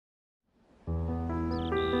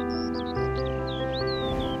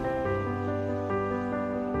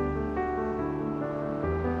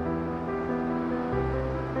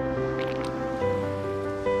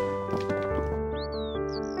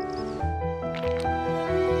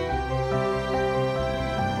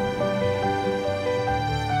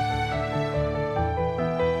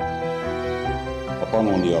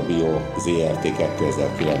Pannonia Bio Zrt.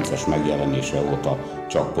 2009-es megjelenése óta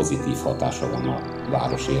csak pozitív hatása van a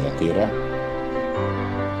város életére.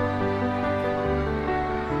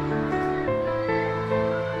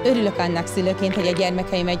 Örülök annak szülőként, hogy a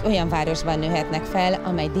gyermekeim egy olyan városban nőhetnek fel,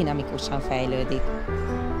 amely dinamikusan fejlődik.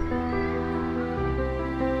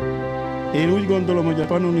 Én úgy gondolom, hogy a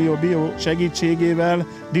Pannonia Bio segítségével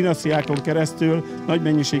dinasztiákon keresztül nagy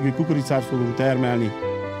mennyiségű kukoricát fogunk termelni.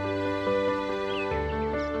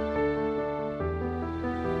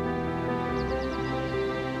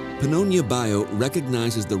 Pannonia Bio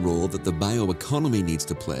recognizes the role that the bioeconomy needs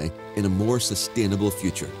to play in a more sustainable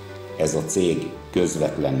future. Ez a cég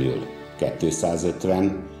közvetlenül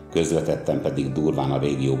 250, közvetetten pedig durván a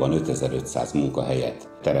régióban 5500 munkahelyet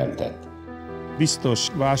teremtett. Biztos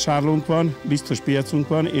vásárlónk van, biztos piacunk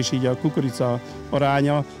van, és így a kukorica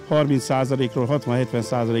aránya 30%-ról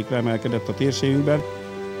 60-70%-ra emelkedett a térségünkben.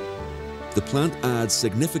 The plant adds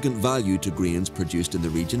significant value to grains produced in the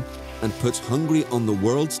region and puts Hungary on the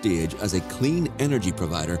world stage as a clean energy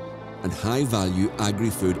provider and high-value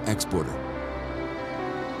agri-food exporter.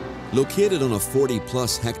 Located on a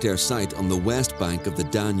 40-plus hectare site on the west bank of the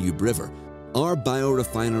Danube River, our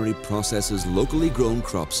biorefinery processes locally grown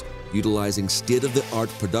crops utilizing state-of-the-art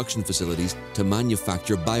production facilities to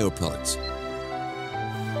manufacture bioproducts.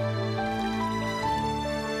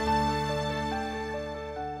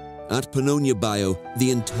 At Pannonia Bio,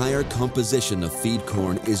 the entire composition of feed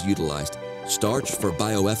corn is utilized. Starch for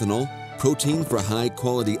bioethanol, protein for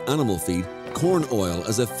high-quality animal feed, corn oil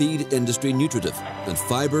as a feed industry nutritive, and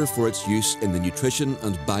fiber for its use in the nutrition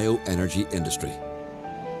and bioenergy industry.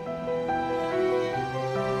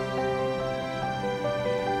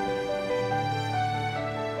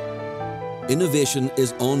 Innovation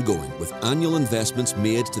is ongoing with annual investments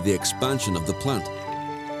made to the expansion of the plant.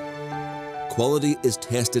 Quality is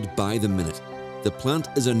tested by the minute. The plant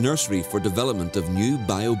is a nursery for development of new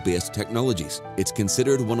bio-based technologies. It's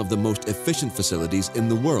considered one of the most efficient facilities in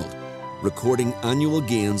the world, recording annual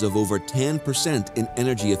gains of over 10% in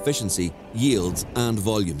energy efficiency, yields and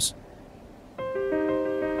volumes.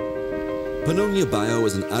 Pannonia Bio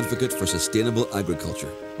is an advocate for sustainable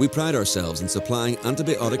agriculture. We pride ourselves in supplying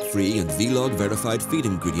antibiotic-free and vlog-verified feed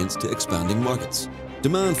ingredients to expanding markets.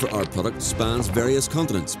 Demand for our product spans various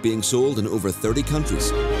continents, being sold in over 30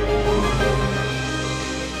 countries.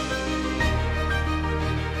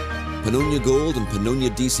 Pannonia Gold and Pannonia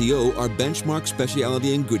DCO are benchmark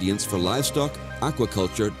specialty ingredients for livestock,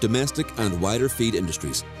 aquaculture, domestic and wider feed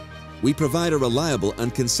industries. We provide a reliable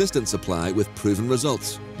and consistent supply with proven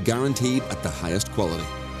results, guaranteed at the highest quality.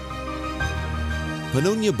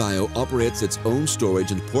 Pannonia Bio operates its own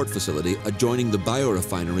storage and port facility adjoining the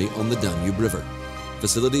biorefinery on the Danube River.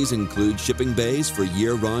 Facilities include shipping bays for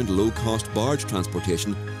year-round low-cost barge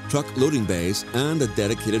transportation, truck loading bays and a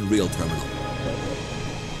dedicated rail terminal.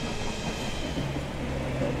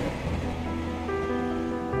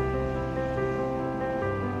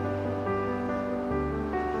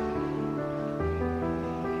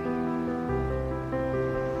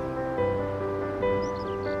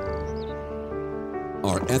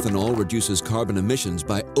 Our ethanol reduces carbon emissions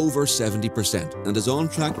by over 70% and is on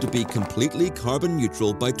track to be completely carbon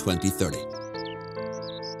neutral by 2030.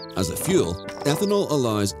 As a fuel, ethanol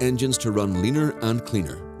allows engines to run leaner and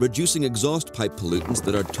cleaner, reducing exhaust pipe pollutants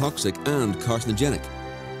that are toxic and carcinogenic.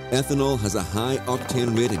 Ethanol has a high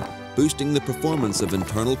octane rating, boosting the performance of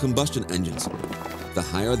internal combustion engines. The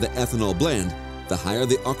higher the ethanol blend, the higher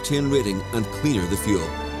the octane rating and cleaner the fuel.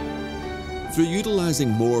 Through utilizing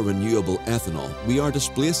more renewable ethanol, we are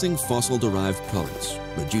displacing fossil-derived products,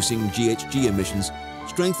 reducing GHG emissions,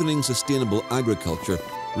 strengthening sustainable agriculture,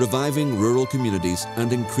 reviving rural communities,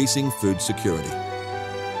 and increasing food security.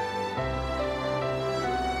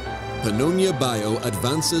 Pannonia Bio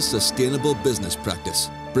advances sustainable business practice,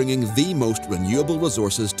 bringing the most renewable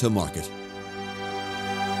resources to market.